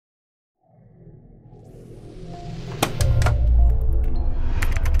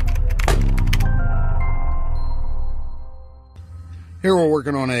Here we're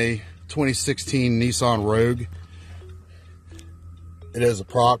working on a 2016 Nissan Rogue. It is a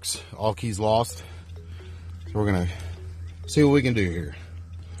Prox, all keys lost. So we're gonna see what we can do here.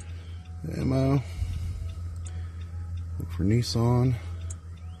 Ammo. Look for Nissan.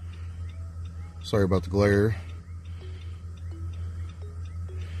 Sorry about the glare.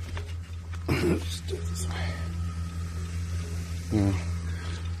 Just do it this way. Yeah.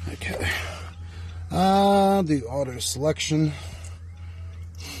 Okay. The auto selection.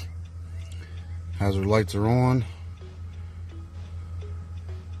 Hazard lights are on.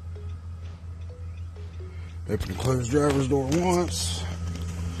 Open and close driver's door once.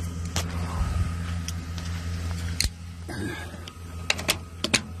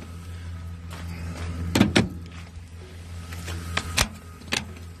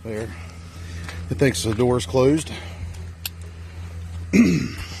 There. It thinks the door's closed.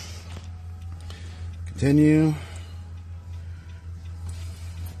 Continue.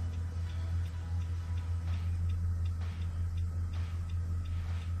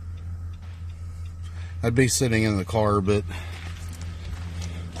 I'd be sitting in the car, but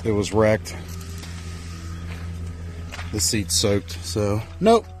it was wrecked. The seat's soaked, so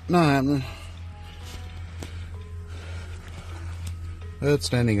nope, not happening. But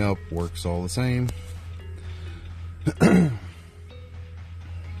standing up works all the same.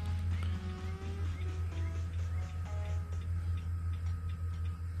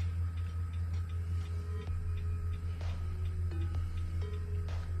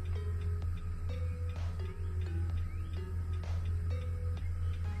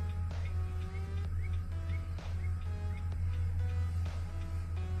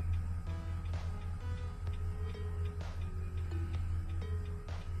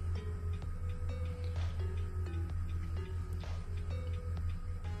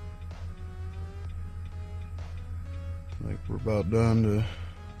 Like we're about done to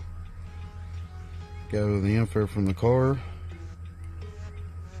gather the info from the car.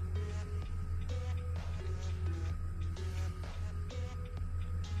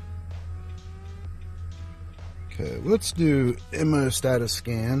 Okay, let's do IMMO status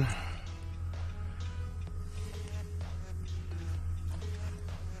scan.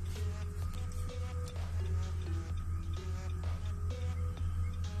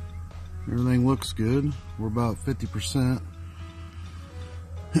 Everything looks good. We're about 50%.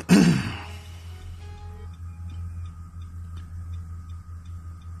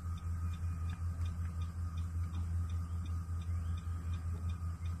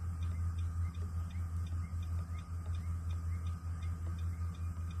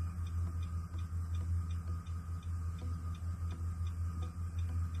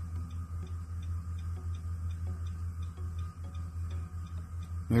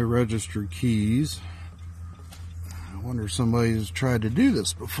 No registered keys. I wonder if somebody's tried to do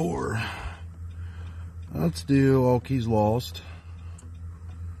this before. Let's do all keys lost.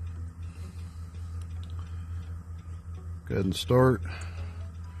 Go ahead and start.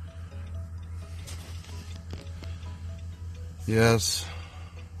 Yes.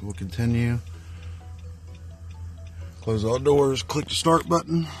 We'll continue. Close all doors, click the start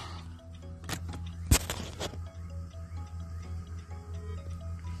button.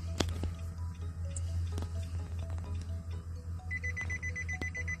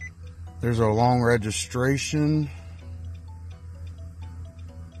 There's our long registration.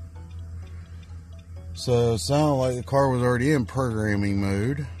 So it sounded like the car was already in programming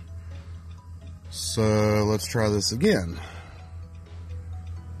mode. So let's try this again.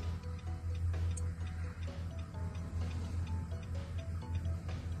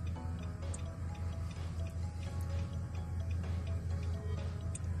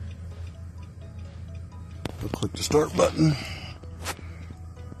 We'll click the start button.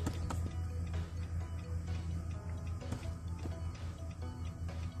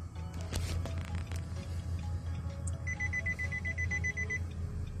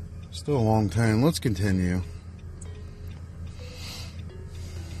 Still a long time. Let's continue.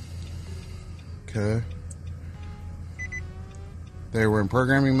 Okay. There, we're in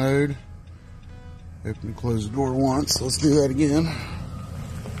programming mode. Open and close the door once. Let's do that again.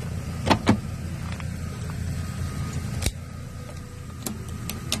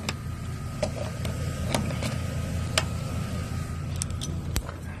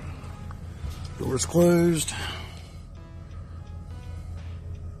 Door's closed.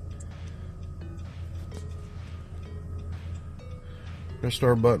 Press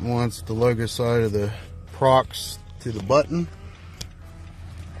start button once, the logo side of the Prox to the button.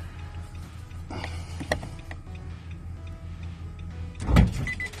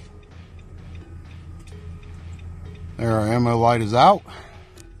 There, our ammo light is out.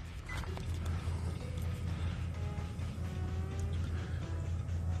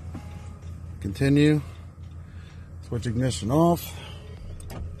 Continue. Switch ignition off.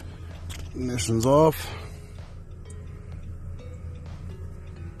 Ignition's off.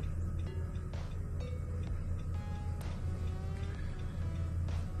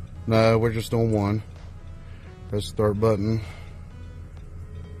 No, we're just on one. Press the start button.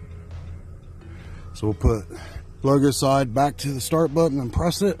 So we'll put logo side back to the start button and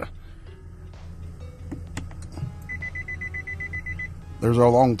press it. There's our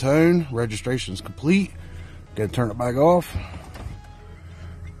long tone. Registration's complete. Gotta turn it back off.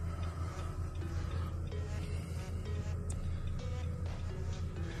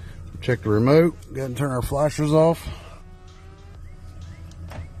 Check the remote. Go ahead and turn our flashers off.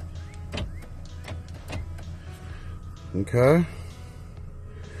 Okay.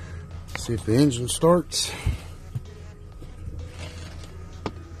 See if the engine starts.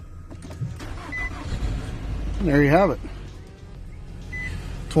 And there you have it.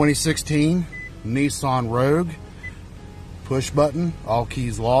 2016 Nissan Rogue. Push button, all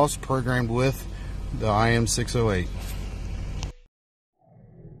keys lost, programmed with the IM608.